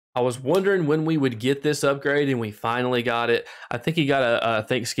I was wondering when we would get this upgrade, and we finally got it. I think he got a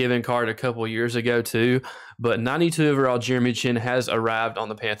Thanksgiving card a couple years ago too. But 92 overall Jeremy Chinn has arrived on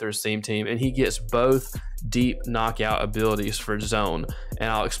the Panthers team, and he gets both deep knockout abilities for zone. And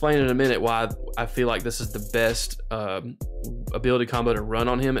I'll explain in a minute why I feel like this is the best ability combo to run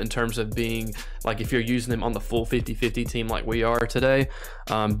on him in terms of being like if you're using him on the full 50-50 team like we are today.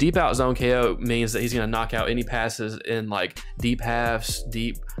 Deep out zone KO means that he's going to knock out any passes in like deep halves,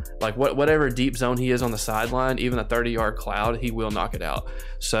 deep like whatever deep zone he is on the sideline, even a 30-yard cloud, he will knock it out.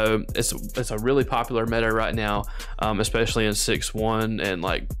 So it's a really popular meta right now, especially in 6-1 and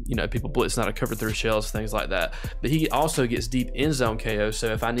like, you know, people blitzing out of cover 3 shells, things like that. But he also gets deep in zone KO. So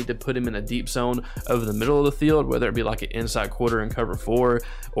if I need to put him in a deep zone over the middle of the field, whether it be like an inside quarter in cover 4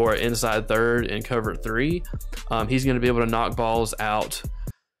 or inside third in cover 3, he's going to be able to knock balls out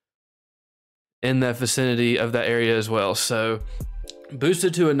in that vicinity of that area as well. So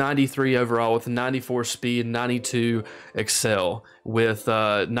boosted to a 93 overall with a 94 speed, 92 excel. With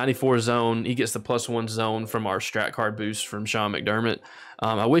 94 zone, he gets the +1 zone from our strat card boost from Sean McDermott.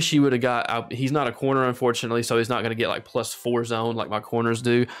 I wish he would have got, he's not a corner unfortunately, so he's not going to get like +4 zone like my corners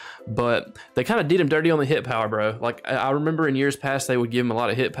do, but they kind of did him dirty on the hit power, bro. Like I remember in years past they would give him a lot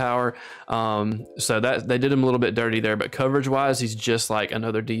of hit power, so that they did him a little bit dirty there. But coverage wise, he's just like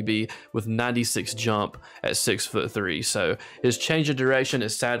another DB with 96 jump at 6'3". So his change of direction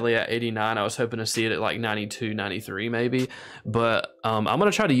is sadly at 89. I was hoping to see it at like 92, 93 maybe, but I'm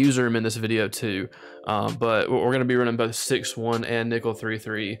going to try to user him in this video too. But we're going to be running both 6-1 and nickel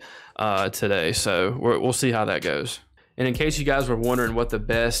 3-3 today, so we'll see how that goes. And in case you guys were wondering what the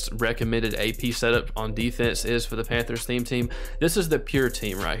best recommended AP setup on defense is for the Panthers team, this is the pure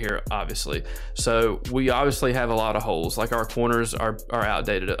team right here, obviously. So we obviously have a lot of holes, like our corners are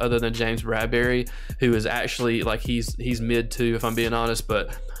outdated, other than James Bradbury, who is actually like he's mid too, if I'm being honest,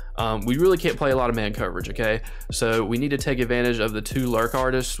 but we really can't play a lot of man coverage, okay? So we need to take advantage of the 2 lurk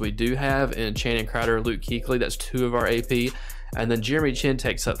artists we do have in Channing Crowder, Luke Kuechly. That's 2 of our AP. And then Jeremy Chinn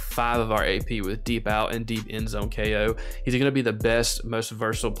takes up 5 of our AP with deep out and deep end zone KO. He's going to be the best, most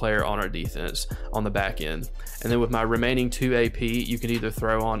versatile player on our defense on the back end. And then with my remaining 2 AP, you can either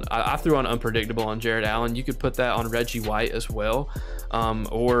throw on, I threw on unpredictable on Jared Allen. You could put that on Reggie White as well.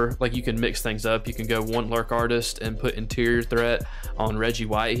 Or like you can mix things up. You can go 1 lurk artist and put interior threat on Reggie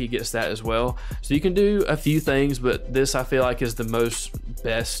White. He gets that as well. So you can do a few things, but this I feel like is the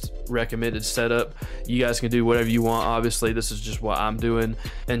best recommended setup. You guys can do whatever you want. Obviously, this is just what I'm doing.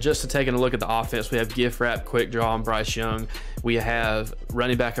 And just to taking a look at the offense, we have gift wrap, quick draw on Bryce Young. We have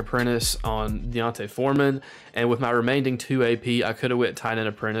running back apprentice on Deontay Foreman. And with my remaining 2 AP, I could have went tight end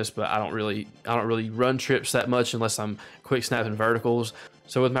apprentice, but I don't really run trips that much unless I'm quick snapping verticals.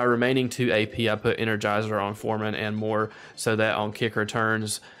 So with my remaining 2 AP, I put Energizer on Foreman and more, so that on kick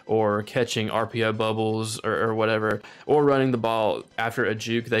returns or catching RPO bubbles or whatever, or running the ball after a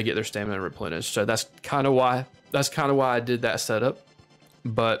juke, they get their stamina replenished. So that's kind of why I did that setup.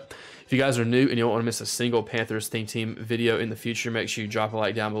 But if you guys are new and you don't want to miss a single Panthers team video in the future, make sure you drop a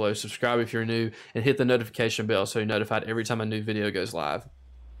like down below, subscribe if you're new, and hit the notification bell so you're notified every time a new video goes live.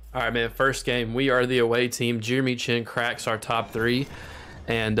 All right, man, first game, we are the away team. Jeremy Chinn cracks our top 3.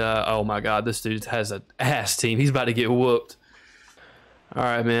 And oh my God, this dude has an ass team. He's about to get whooped. All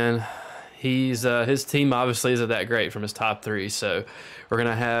right, man. He's his team obviously isn't that great from his top 3, so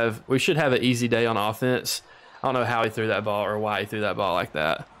we should have an easy day on offense. I don't know how he threw that ball or why he threw that ball like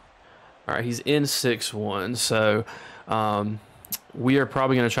that. All right, he's in 6-1, so we are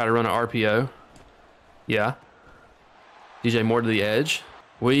probably going to try to run an RPO. Yeah. DJ Moore to the edge.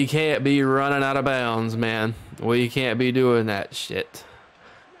 We can't be running out of bounds, man. We can't be doing that shit.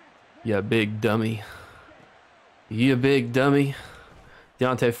 You big dummy. You big dummy.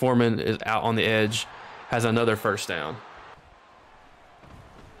 Deontay Foreman is out on the edge, has another first down.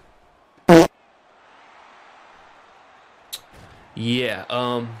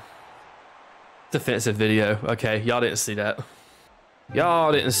 Yeah, defensive video. Okay, y'all didn't see that.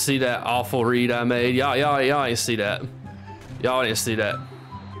 Y'all didn't see that awful read I made. Y'all ain't see that. Y'all didn't see that.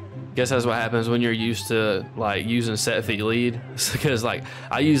 Guess that's what happens when you're used to like using set feet lead. Because like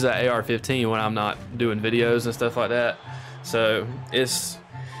I use that AR-15 when I'm not doing videos and stuff like that. So it's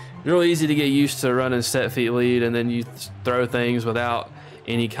real easy to get used to running set feet lead, and then you throw things without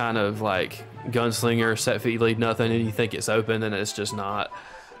any kind of like gunslinger, set feet lead, nothing, and you think it's open and it's just not.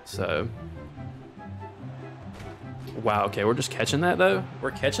 So wow, okay, we're just catching that though.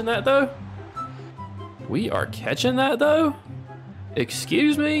 We're catching that though. We are catching that though.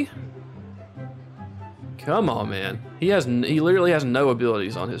 Excuse me? Come on, man. He literally has no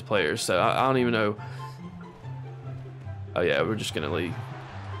abilities on his players, so I don't even know. Oh yeah, we're just gonna leave.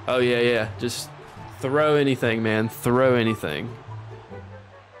 Oh, yeah, yeah. Just throw anything, man. Throw anything.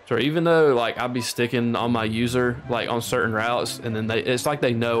 So even though, like, I'll be sticking on my user, like, on certain routes, and then it's like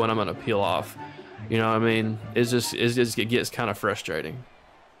they know when I'm going to peel off. You know what I mean? It gets kind of frustrating.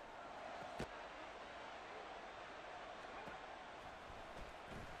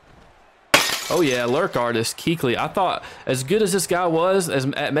 Oh, yeah, lurk artist, Keekly. I thought, as good as this guy was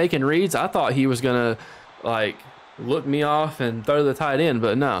at making reads, I thought he was going to, like, look me off and throw the tight end,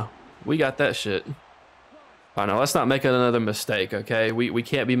 but no, we got that shit. All right, now let's not make another mistake, okay? We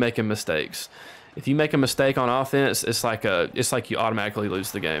can't be making mistakes. If you make a mistake on offense, it's like you automatically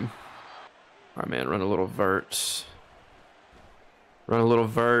lose the game. All right, man, run a little verts. Run a little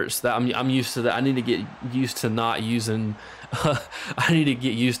verts. That I'm used to that. I need to get used to not using. I need to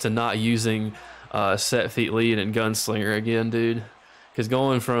get used to not using set feet lead and gunslinger again, dude. Because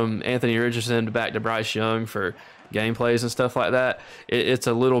going from Anthony Richardson back to Bryce Young for gameplays and stuff like that, it's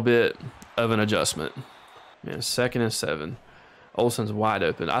a little bit of an adjustment. Man, 2nd and 7. Olsen's wide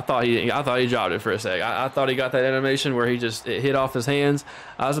open. I thought he dropped it for a sec. I thought he got that animation where it hit off his hands.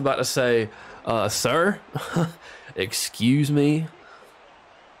 I was about to say, sir, excuse me,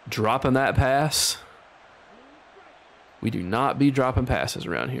 dropping that pass. We do not be dropping passes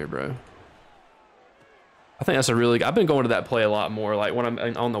around here, bro. I think that's I've been going to that play a lot more. Like when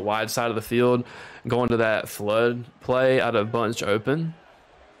I'm on the wide side of the field, going to that flood play out of bunch open,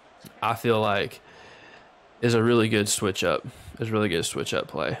 I feel like is a really good switch up. It's a really good switch up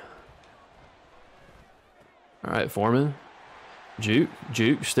play. All right, Foreman. Juke,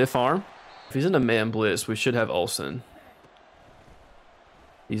 stiff arm. If he's in a man blitz, we should have Olsen.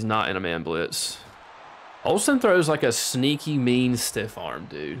 He's not in a man blitz. Olsen throws like a sneaky, mean stiff arm,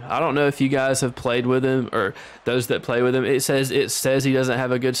 dude. I don't know if you guys have played with him or those that play with him. It says he doesn't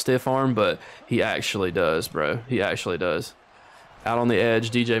have a good stiff arm, but he actually does, bro. He actually does. Out on the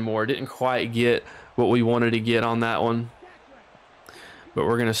edge, DJ Moore didn't quite get what we wanted to get on that one, but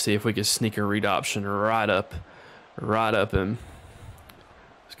we're gonna see if we can sneak a read option right up him.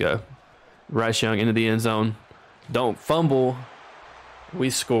 Let's go. Bryce Young into the end zone. Don't fumble. We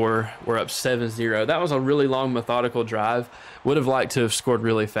score. We're up 7-0. That was a really long, methodical drive. Would have liked to have scored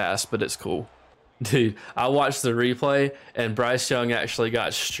really fast, but it's cool. Dude, I watched the replay, and Bryce Young actually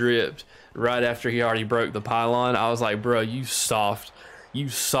got stripped right after he already broke the pylon. I was like, bro, you soft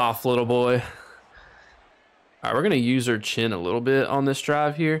little boy. All right, we're going to use our Chinn a little bit on this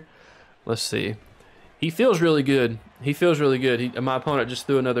drive here. Let's see. He feels really good. He feels really good. My opponent just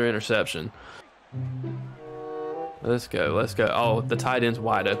threw another interception. Let's go. Let's go. Oh, the tight end's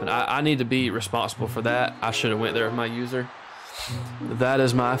wide open. I need to be responsible for that. I should have went there with my user. That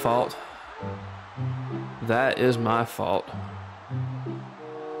is my fault. That is my fault.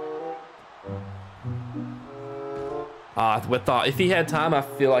 If he had time, I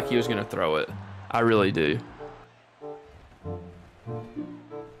feel like he was going to throw it. I really do.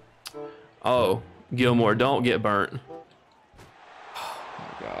 Oh, Gilmore, don't get burnt. Oh,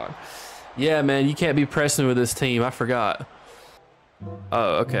 my God. Yeah, man, you can't be pressing with this team. I forgot.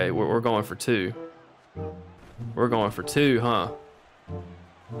 Oh, okay. We're going for 2. We're going for 2, huh?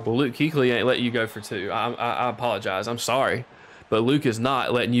 Well, Luke Kuechly ain't letting you go for 2. I apologize. I'm sorry. But Luke is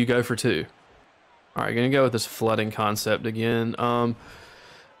not letting you go for 2. All right, going to go with this flooding concept again.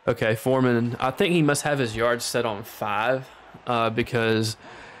 Okay, Foreman. I think he must have his yards set on 5 because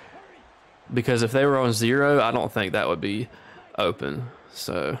if they were on 0, I don't think that would be open.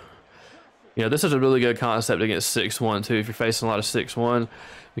 So, you know, this is a really good concept against 6-1 too. If you're facing a lot of 6-1,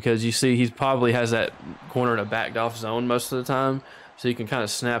 because you see he probably has that corner in a backed off zone most of the time, so you can kind of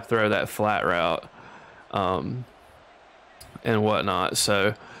snap throw that flat route and whatnot.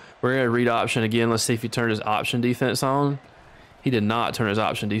 So we're gonna read option again. Let's see if he turned his option defense on. He did not turn his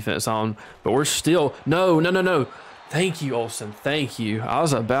option defense on, but we're still no. Thank you, Olsen. Thank you. I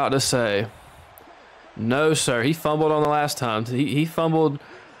was about to say, no, sir. He fumbled on the last time. He fumbled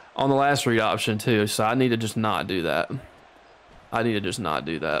on the last read option too, so I need to just not do that.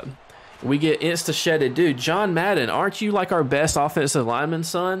 We get insta-shedded. Dude, John Madden, aren't you like our best offensive lineman,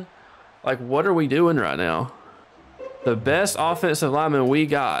 son? Like, what are we doing right now? The best offensive lineman we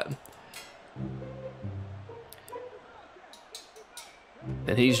got.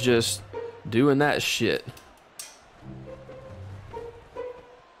 And he's just doing that shit.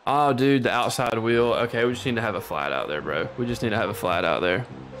 Oh, dude, the outside wheel. Okay, we just need to have a flat out there, bro. We just need to have a flat out there.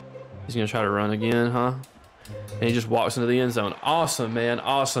 He's going to try to run again, huh? And he just walks into the end zone. Awesome, man.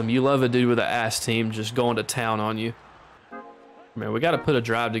 Awesome. You love a dude with an ass team just going to town on you. Man, we got to put a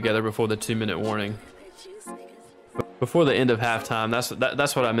drive together before the 2-minute warning. Before the end of halftime.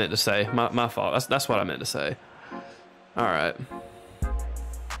 That's what I meant to say. My fault. That's what I meant to say. All right.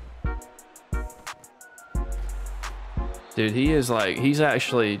 Dude, he is like, he's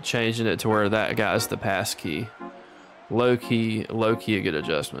actually changing it to where that guy's the pass key. Low key a good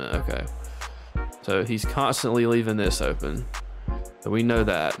adjustment. Okay. So he's constantly leaving this open. So we know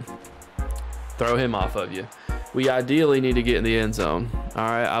that. Throw him off of you. We ideally need to get in the end zone. All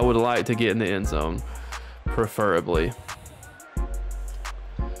right, I would like to get in the end zone, preferably.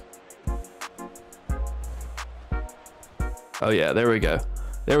 Oh yeah, there we go.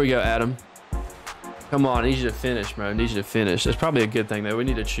 There we go, Adam. Come on, I need you to finish, bro. I need you to finish. It's probably a good thing though. We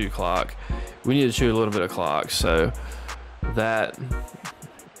need to chew clock. We need to chew a little bit of clock. So that,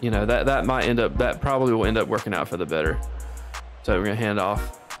 you know, that might end up, that probably will end up working out for the better. So we're gonna hand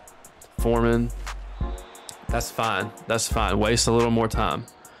off Foreman. That's fine. That's fine. Waste a little more time.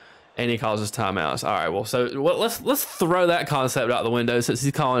 And he calls us timeouts. All right, well, so let's throw that concept out the window since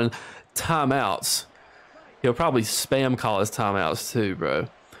he's calling timeouts. He'll probably spam call his timeouts too, bro.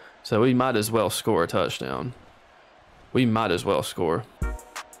 So we might as well score a touchdown. We might as well score.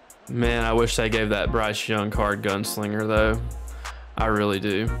 Man, I wish they gave that Bryce Young card Gunslinger though. I really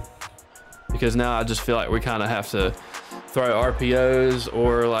do. Because now I just feel like we kind of have to throw RPOs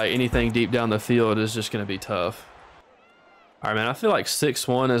or like anything deep down the field is just going to be tough. All right, man, I feel like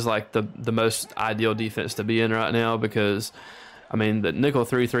 6-1 is like the most ideal defense to be in right now because, I mean, the nickel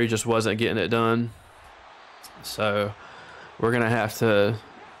 3-3 just wasn't getting it done. So we're going to have to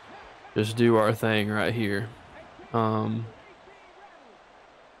just do our thing right here.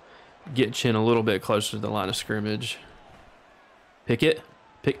 Get Chinn a little bit closer to the line of scrimmage. Pick it.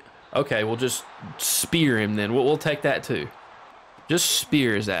 Okay, we'll just spear him then. We'll take that too. Just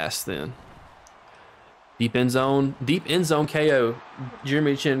spear his ass then. Deep end zone KO.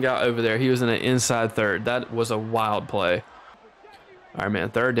 Jeremy Chinn got over there. He was in an inside third. That was a wild play. All right, man,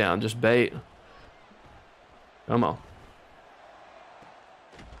 third down. Just bait. Come on.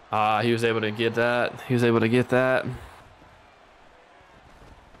 He was able to get that. He was able to get that.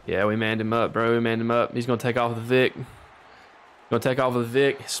 Yeah, we manned him up, bro. We manned him up. He's going to take off with the Vic. Going to take off with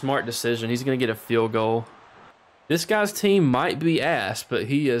Vic. Smart decision. He's going to get a field goal. This guy's team might be ass, but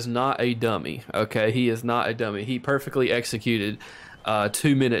he is not a dummy. Okay, he is not a dummy. He perfectly executed a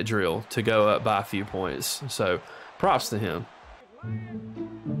 2-minute drill to go up by a few points. So props to him.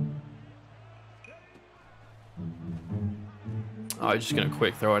 Oh, he's just going to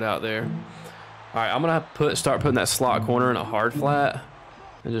quick throw it out there. All right, I'm going to start putting that slot corner in a hard flat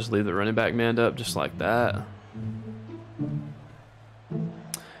and just leave the running back manned up just like that.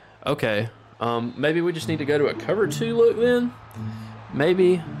 Okay, maybe we just need to go to a cover 2 look then.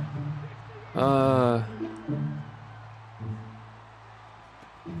 Maybe. Go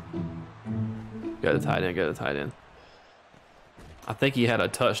to tight end, go to tight end. I think he had a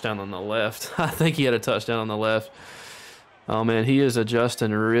touchdown on the left. I think he had a touchdown on the left. Oh man, he is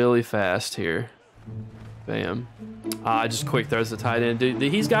adjusting really fast here. Bam. Just quick throws the tight end. Dude,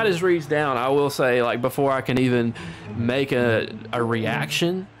 he's got his reads down. I will say, like, before I can even make a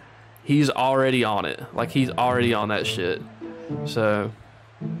reaction, he's already on it. Like, he's already on that shit. So,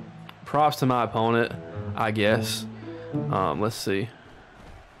 props to my opponent, I guess. Let's see.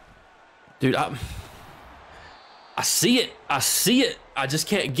 Dude, I see it. I see it. I just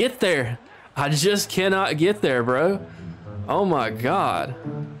can't get there. I just cannot get there, bro. Oh my God.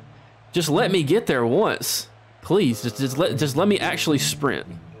 Just let me get there once. Please, just let me actually sprint.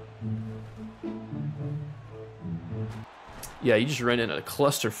 Yeah, you just ran into a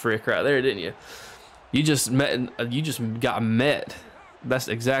cluster frick right there, didn't you? You just got met. That's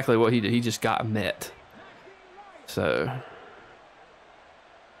exactly what he did. He just got met. So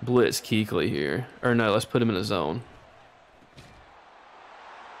blitz Kuechly here. Or no, let's put him in a zone.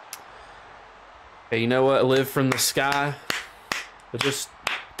 Hey, you know what? Live from the sky. But just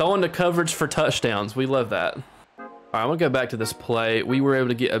throwing the coverage for touchdowns. We love that. All right, I'm going to go back to this play. We were able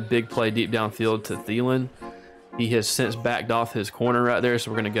to get a big play deep downfield to Thielen. He has since backed off his corner right there,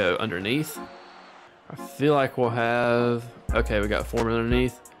 so we're going to go underneath. I feel like we'll have... Okay, we got Foreman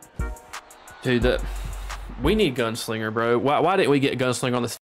underneath. Dude, we need Gunslinger, bro. Why didn't we get Gunslinger on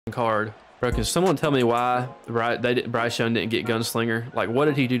this card? Bro, can someone tell me why Bryce Young didn't get Gunslinger? Like, what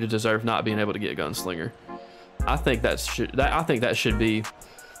did he do to deserve not being able to get Gunslinger? I think that should be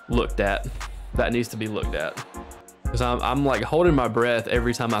looked at. That needs to be looked at. Because I'm like holding my breath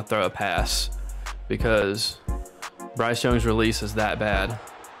every time I throw a pass because Bryce Young's release is that bad.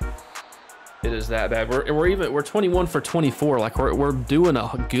 It is that bad. We're 21 for 24. Like we're doing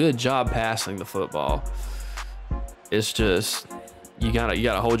a good job passing the football. It's just you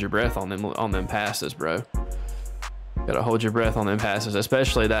gotta hold your breath on them passes, bro. Gotta hold your breath on them passes,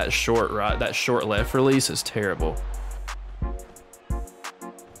 especially that short left release is terrible.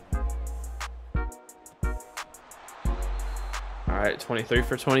 All right, 23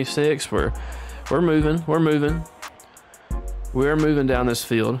 for 26. We're moving. We're moving. We're moving down this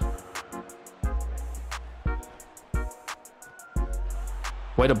field.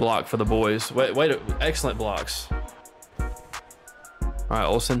 Way to block for the boys. Excellent blocks. All right,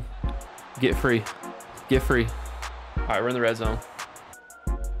 Olsen, get free. Get free. All right, we're in the red zone.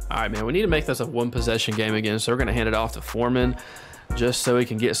 All right, man, we need to make this a one possession game again. So we're gonna hand it off to Foreman just so we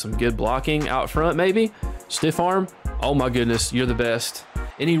can get some good blocking out front, maybe. Stiff arm. Oh my goodness, you're the best.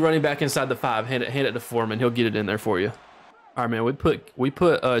 Any running back inside the 5, hand it to Foreman. He'll get it in there for you. All right, man, we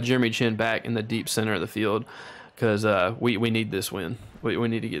put Jeremy Chinn back in the deep center of the field because we need this win. We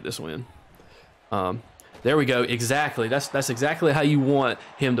need to get this win. There we go. Exactly. That's exactly how you want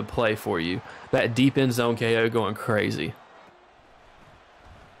him to play for you. That deep end zone KO going crazy.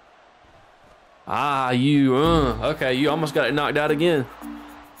 Okay, you almost got it knocked out again.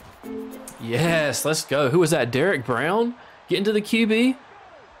 Yes, let's go. Who was that? Derek Brown getting to the QB?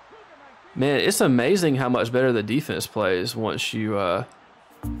 Man, it's amazing how much better the defense plays once you oh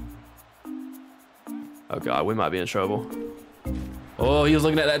god, we might be in trouble. Oh, he was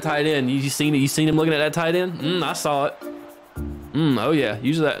looking at that tight end. You seen him looking at that tight end? I saw it. Oh yeah,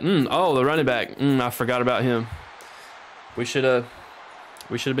 use that. Oh, the running back. I forgot about him. We should have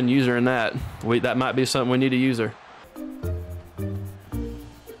been using that. That might be something we need to use her.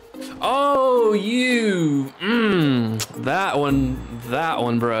 Oh, you. That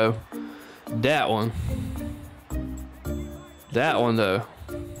one, bro. That one though.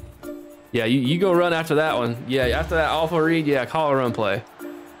 Yeah, you go run after that one. Yeah, after that awful read, yeah, call a run play.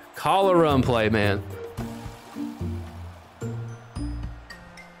 Call a run play, man.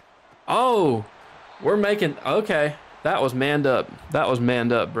 Oh, we're making, okay. That was manned up. That was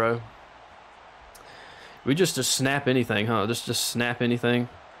manned up, bro. We just snap anything, huh? Just snap anything.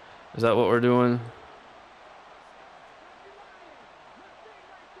 Is that what we're doing?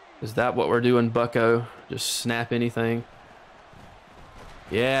 Is that what we're doing, bucko? Just snap anything.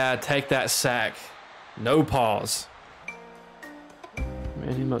 Yeah, take that sack. No pause.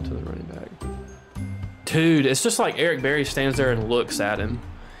 Man him up to the running back. Dude, it's just like Eric Berry stands there and looks at him.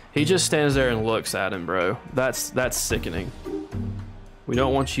 He just stands there and looks at him, bro. That's sickening. We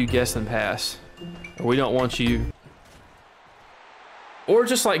don't want you guessing pass. Or we don't want you... Or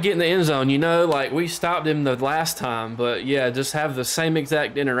just like get in the end zone, you know? Like we stopped him the last time, but yeah, just have the same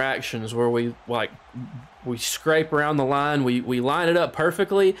exact interactions where we scrape around the line, we line it up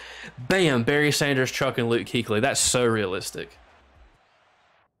perfectly. Bam, Barry Sanders trucking Luke Kuechly. That's so realistic.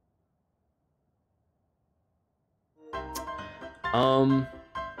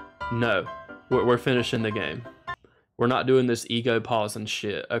 No, we're finishing the game. We're not doing this ego pause and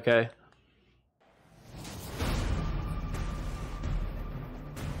shit, okay?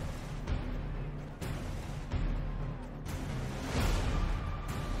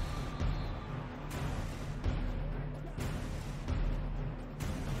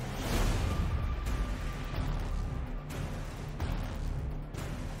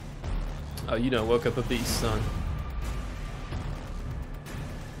 Oh, you done woke up a beast, son.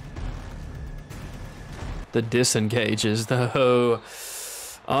 The disengages, though.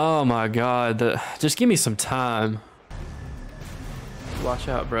 Oh my god. Just give me some time. Watch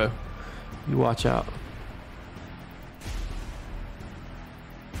out, bro. You watch out.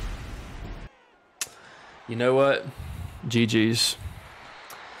 You know what? GG's.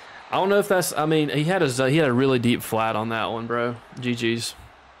 I don't know if that's... I mean, he had a really deep flat on that one, bro. GG's.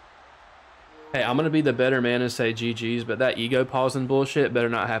 Hey, I'm going to be the better man and say GG's, but that ego pausing bullshit better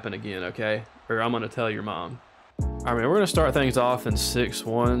not happen again, okay? Or I'm going to tell your mom. All right, man, we're going to start things off in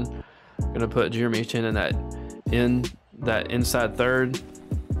 6-1. Going to put Jeremy Chinn in that inside third.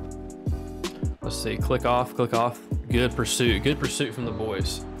 Let's see, click off, click off. Good pursuit from the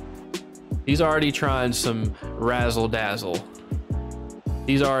boys. He's already trying some razzle dazzle.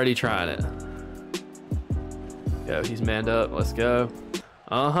 He's already trying it. Go, he's manned up, let's go.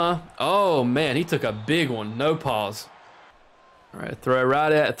 Oh man, he took a big one. No pause. All right, throw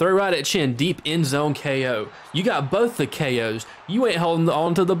right at Chinn. Deep end zone KO. You got both the KOs. You ain't holding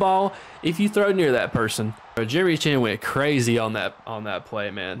on to the ball if you throw near that person. Jeremy Chinn went crazy on that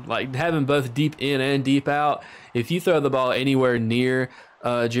play, man. Like having both deep in and deep out. If you throw the ball anywhere near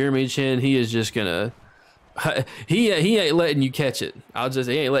Jeremy Chinn, he is just gonna. He ain't letting you catch it.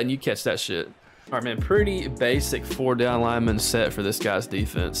 He ain't letting you catch that shit. All right, man, pretty basic 4-down lineman set for this guy's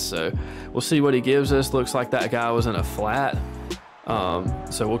defense. So we'll see what he gives us. Looks like that guy was in a flat.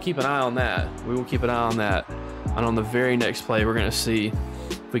 So we'll keep an eye on that. We will keep an eye on that. And on the very next play, we're going to see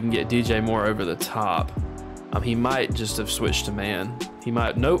if we can get DJ Moore over the top. He might just have switched to man. He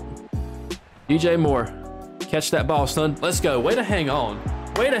might. Nope. DJ Moore. Catch that ball, son. Let's go. Way to hang on.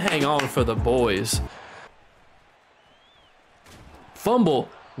 Way to hang on for the boys. Fumble.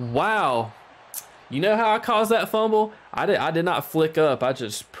 Wow. You know how I caused that fumble? I did not flick up. I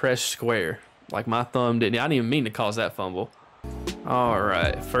just pressed square. Like my thumb didn't. I didn't even mean to cause that fumble. All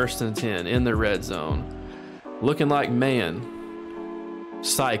right. 1st and 10 in the red zone. Looking like man.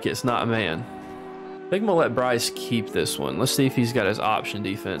 Psych, it's not man. I think I'm going to let Bryce keep this one. Let's see if he's got his option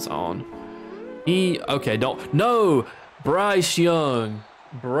defense on. Okay, don't. No! Bryce Young.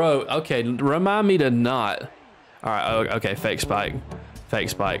 Bro, okay, remind me to not. All right, okay, fake spike. Fake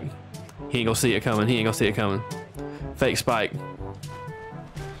spike. He ain't gonna see it coming. He ain't gonna see it coming. Fake spike.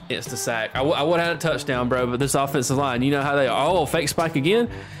 It's the sack. I would have had a touchdown, bro, but this offensive line, you know how they are. Oh, fake spike again?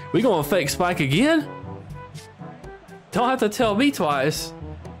 We going fake spike again? Don't have to tell me twice.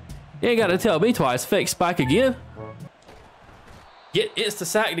 You ain't got to tell me twice. Fake spike again? It's the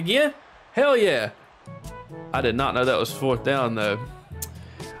sacked again? Hell yeah. I did not know that was 4th down, though.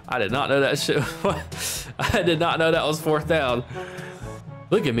 I did not know that shit. I did not know that was 4th down.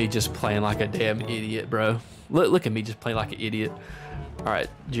 Look at me just playing like a damn idiot, bro. Look at me just playing like an idiot. All right,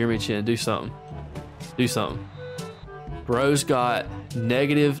 Jeremy Chinn, do something. Do something. Bro's got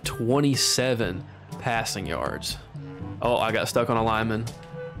 -27 passing yards. Oh, I got stuck on a lineman.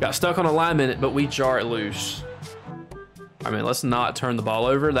 Got stuck on a lineman, but we jar it loose. I mean, let's not turn the ball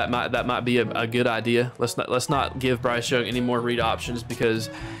over. That might be a good idea. Let's not give Bryce Young any more read options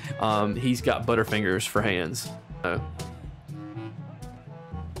because he's got butterfingers for hands.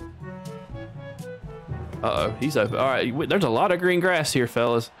 Uh-oh, he's open. All right, there's a lot of green grass here,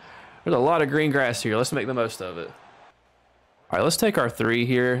 fellas. There's a lot of green grass here. Let's make the most of it. All right, let's take our 3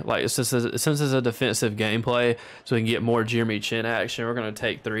 here. Like, since it's a defensive gameplay, so we can get more Jeremy Chinn action, we're going to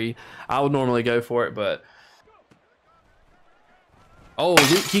take 3. I would normally go for it, but... Oh,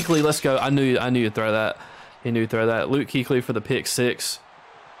 Luke Kuechly, let's go. I knew you'd throw that. He knew you'd throw that. Luke Kuechly for the pick 6.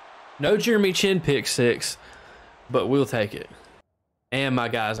 No Jeremy Chinn pick 6, but we'll take it. And my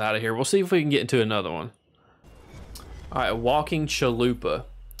guy's out of here. We'll see if we can get into another one. All right, walking chalupa.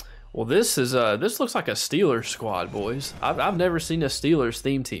 Well, this looks like a Steelers squad, boys. I've never seen a Steelers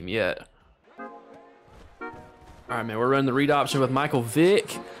theme team yet. All right, man, we're running the read option with Michael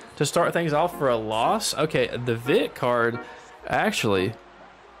Vick to start things off for a loss. Okay, the Vick card actually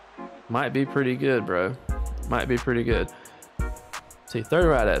might be pretty good, bro. Might be pretty good. See, throw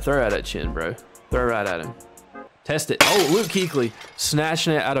right at Chinn, bro. Throw right at him. Test it. Oh, Luke Kuechly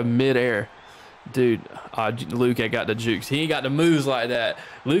snatching it out of midair. Dude, Luke ain't got the jukes. He ain't got the moves like that.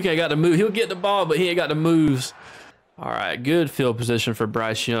 Luke ain't got the move. He'll get the ball, but he ain't got the moves. All right, good field position for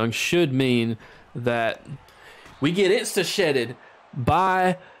Bryce Young. Should mean that we get insta-shedded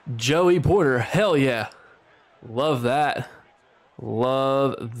by Joey Porter. Hell yeah. Love that.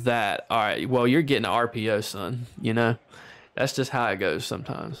 Love that. All right, well, you're getting an RPO, son. You know, that's just how it goes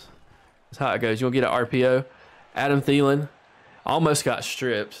sometimes. That's how it goes. You'll get an RPO. Adam Thielen almost got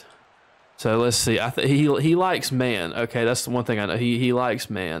stripped. So let's see. I think he likes man. Okay, that's the one thing I know. He likes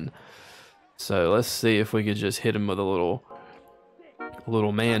man. So let's see if we could just hit him with a little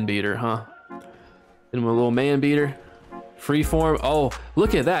man beater, huh? Hit him with a little man beater. Freeform. Oh,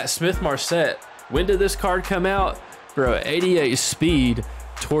 look at that. Smith-Marset. When did this card come out? Bro, 88 speed,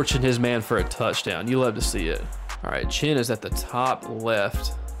 torching his man for a touchdown. You love to see it. All right, Chinn is at the top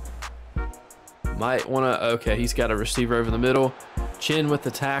left. Might want to, okay, he's got a receiver over the middle. Chinn with the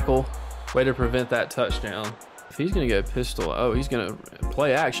tackle. Way to prevent that touchdown. If he's going to go pistol, oh, he's going to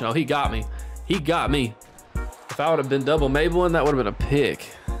play action. Oh, he got me. He got me. If I would have been double Mabeling, that would have been a pick.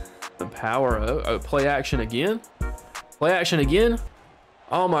 The power, oh, play action again. Play action again.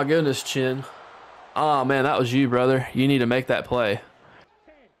 Oh my goodness, Chinn. Oh man, that was you, brother. You need to make that play.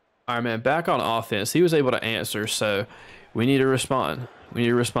 All right, man, back on offense. He was able to answer, so we need to respond. We need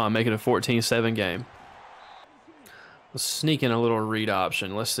to respond, make it a 14-7 game. Let's sneak in a little read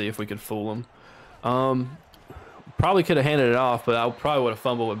option. Let's see if we could fool him. Probably could have handed it off, but I probably would have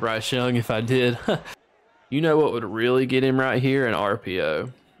fumbled with Bryce Young if I did. You know what would really get him right here? An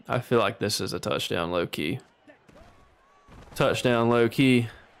RPO. I feel like this is a touchdown low-key. Touchdown low-key.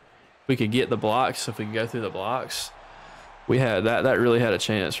 We could get the blocks if we could go through the blocks. We had that really had a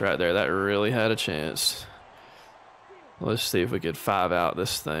chance right there. That really had a chance. Let's see if we could 5 out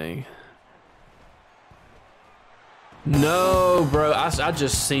this thing. No, bro. I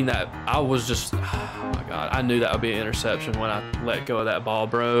just seen that. I was just, oh my God. I knew that would be an interception when I let go of that ball,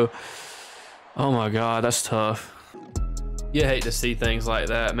 bro. Oh my God, that's tough. You hate to see things like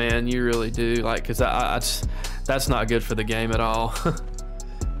that, man. You really do. Like, because that's not good for the game at all.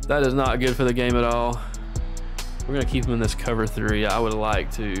 That is not good for the game at all. We're going to keep him in this cover 3. I would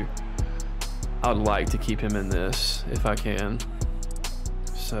like to. I'd like to keep him in this if I can.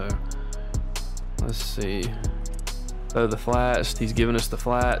 So let's see. Throw the flats. He's giving us the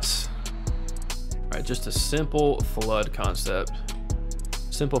flats. All right, just a simple flood concept.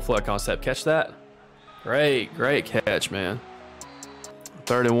 Simple flood concept. Catch that? Great catch, man.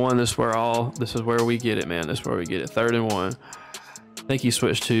 3rd and 1. This is where we get it, man. This is where we get it. 3rd and 1. I think he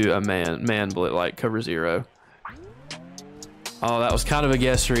switched to a man blitz, like cover 0. Oh, that was kind of a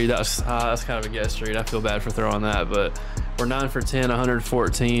guess read. That's kind of a guess read. I feel bad for throwing that, but we're 9 for 10,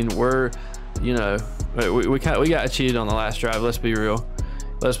 114. We're, you know, we got cheated on the last drive. Let's be real.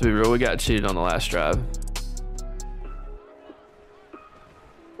 Let's be real. We got cheated on the last drive.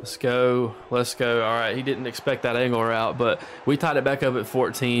 Let's go. Let's go. All right. He didn't expect that angle route, but we tied it back up at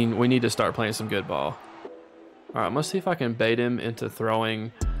 14. We need to start playing some good ball. All right. I'm going to see if I can bait him into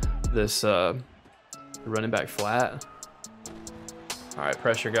throwing this running back flat. All right.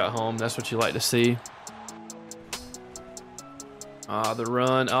 Pressure got home. That's what you like to see. The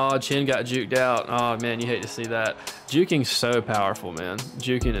run. Oh, Chinn got juked out. Oh, man. You hate to see that. Juking's so powerful, man.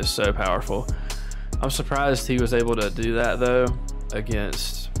 Juking is so powerful. I'm surprised he was able to do that, though,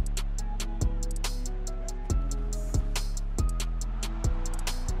 against...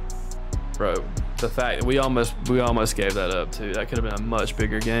 Bro, the fact that we almost gave that up too. That could have been a much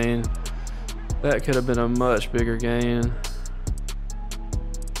bigger gain. That could have been a much bigger gain.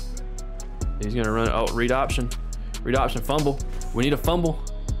 He's gonna run it. Oh, read option. Read option, fumble. We need a fumble.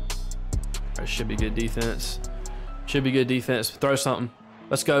 That should be good defense. Should be good defense. Throw something.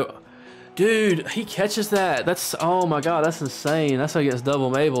 Let's go. Dude, he catches that. That's, oh my God, that's insane. That's against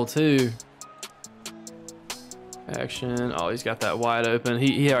double Mabel too. Action. Oh, he's got that wide open.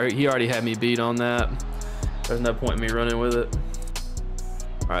 He already had me beat on that. There's no point in me running with it.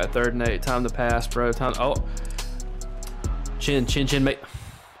 All right, 3rd and 8. Time to pass, bro. Time. Oh, Chinn, make.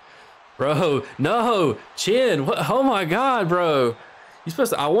 Bro, no, Chinn. What? Oh my God, bro. You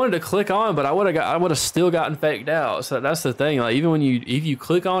supposed to. I wanted to click on, but I would have still gotten faked out. So that's the thing. Like, even when if you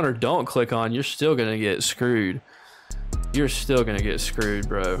click on or don't click on, you're still gonna get screwed. You're still gonna get screwed,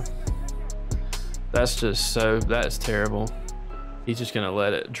 bro. That's just that's terrible. He's just gonna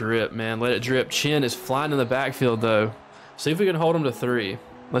let it drip, man. Let it drip. Chinn is flying in the backfield though. See if we can hold him to 3.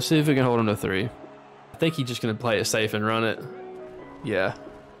 Let's see if we can hold him to 3. I think he's just gonna play it safe and run it. Yeah.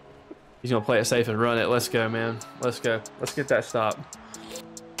 He's gonna play it safe and run it. Let's go, man. Let's go. Let's get that stop.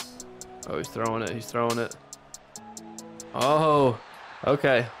 Oh, he's throwing it. He's throwing it. Oh,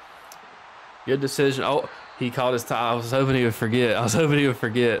 okay. Good decision. Oh, he caught his tie. I was hoping he would forget.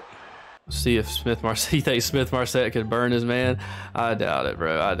 See if he thinks Smith Marset could burn his man. I doubt it,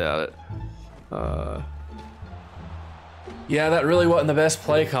 bro. I doubt it. Yeah, that really wasn't the best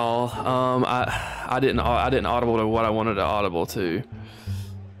play call. I didn't audible to what I wanted to audible to.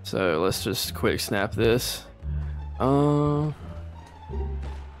 So let's just quick snap this.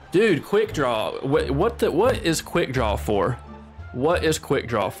 Dude, quick draw. What is quick draw for? What is quick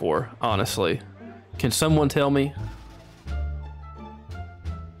draw for? Honestly, can someone tell me?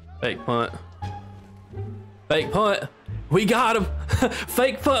 Fake punt. Fake punt. We got him.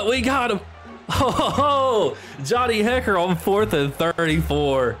 Fake punt. We got him. Oh, Johnny Hecker on 4th and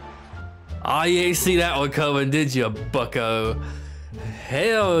 34. Oh, you ain't see that one coming, did you, bucko?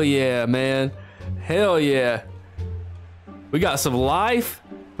 Hell yeah, man. Hell yeah. We got some life.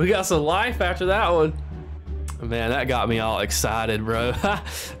 We got some life after that one. Man, that got me all excited, bro.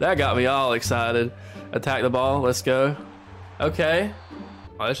 That got me all excited. Attack the ball. Let's go. Okay.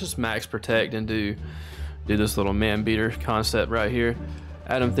 Let's just max protect and do this little man beater concept right here.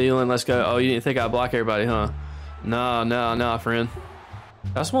 Adam Thielen, let's go. Oh, you didn't think I'd block everybody, huh? No, friend.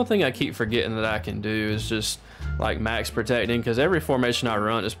 That's one thing I keep forgetting that I can do is just like max protecting, because every formation I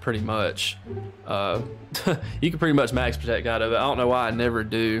run is pretty much you can pretty much max protect out of it. I don't know why I never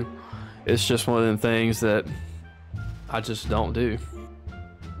do. It's just one of them things that I just don't do.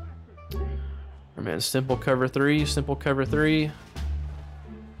 Oh, man, simple cover 3, simple cover 3.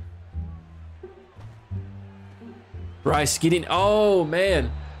 Bryce getting, oh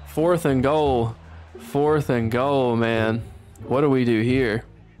man, 4th and goal. 4th and goal, man. What do we do here?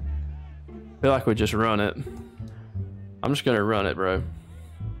 I feel like we just run it. I'm just gonna run it, bro.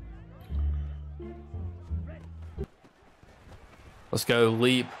 Let's go,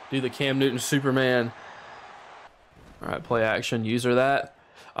 leap. Do the Cam Newton Superman. All right, play action, user that.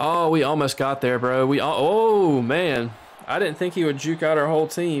 Oh, we almost got there, bro. Oh man, I didn't think he would juke out our whole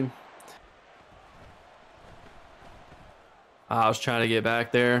team. I was trying to get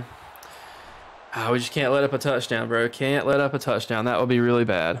back there. We just can't let up a touchdown, bro. Can't let up a touchdown. That would be really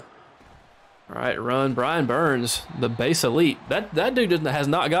bad. All right, run. Brian Burns, the base elite. That dude has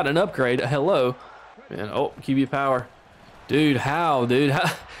not got an upgrade. Hello. Man, oh, QB power. Dude, how, dude?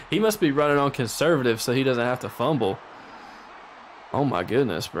 How? He must be running on conservative so he doesn't have to fumble. Oh, my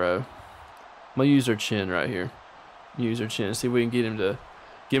goodness, bro. I'm going to use our Chinn right here. Use our Chinn. See if we can get him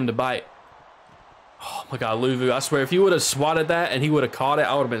to bite. Oh, my God, Luvu. I swear, if he would have swatted that and he would have caught it,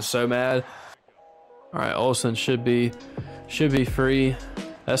 I would have been so mad. All right, Olsen should be free.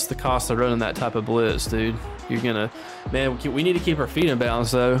 That's the cost of running that type of blitz, dude. You're gonna, man, we need to keep our feet in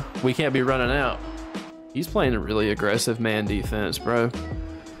bounds, though. We can't be running out. He's playing a really aggressive man defense, bro.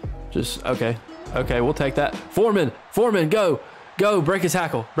 Just, okay, we'll take that. Foreman, go, break a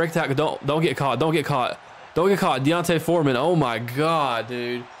tackle, don't get caught. Deontay Foreman, oh my God,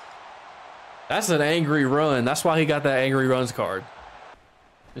 dude. That's an angry run. That's why he got that angry runs card.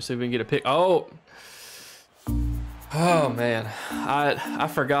 Let's see if we can get a pick. Oh man, I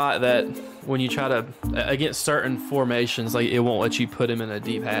forgot that when you try to against certain formations, like it won't let you put him in a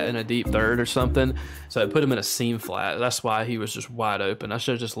deep third or something. So it put him in a seam flat. That's why he was just wide open. I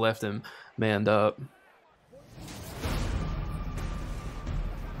should have just left him manned up.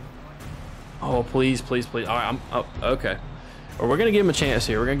 Oh please. All right, okay. Or we're gonna give him a chance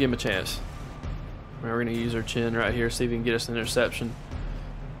here. We're gonna use our Chinn right here. See if he can get us an interception.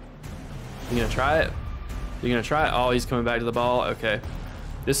 You gonna try it? Oh, he's coming back to the ball. Okay,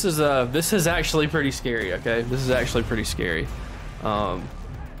 this is actually pretty scary. Okay, this is actually pretty scary. So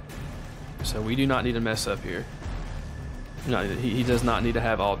we do not need to mess up here. No, he does not need to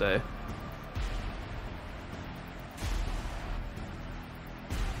have all day.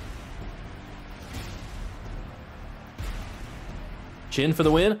 Chinn for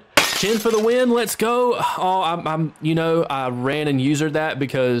the win. Let's go. Oh, I ran and usered that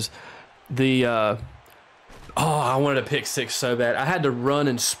because the I wanted to pick six so bad. I had to run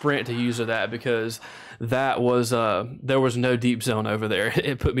and sprint to user that because that was there was no deep zone over there.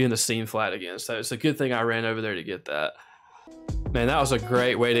 It put me in the seam flat again. So it's a good thing I ran over there to get that. Man, that was a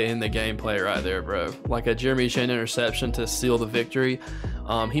great way to end the gameplay right there, bro. Like a Jeremy Chinn interception to seal the victory.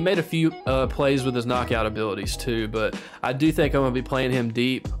 He made a few plays with his knockout abilities too, but I do think I'm going to be playing him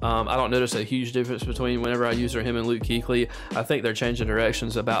deep. I don't notice a huge difference between whenever I use him and Luke Kuechly. I think they're changing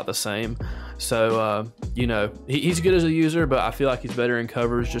directions about the same. So, he's good as a user, but I feel like he's better in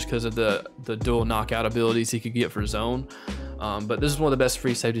coverage just because of the dual knockout abilities he could get for zone. But this is one of the best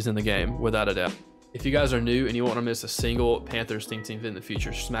free safeties in the game, without a doubt. If you guys are new and you won't want to miss a single Panthers team in the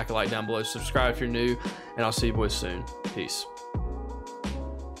future, smack a like down below, subscribe if you're new, and I'll see you boys soon. Peace.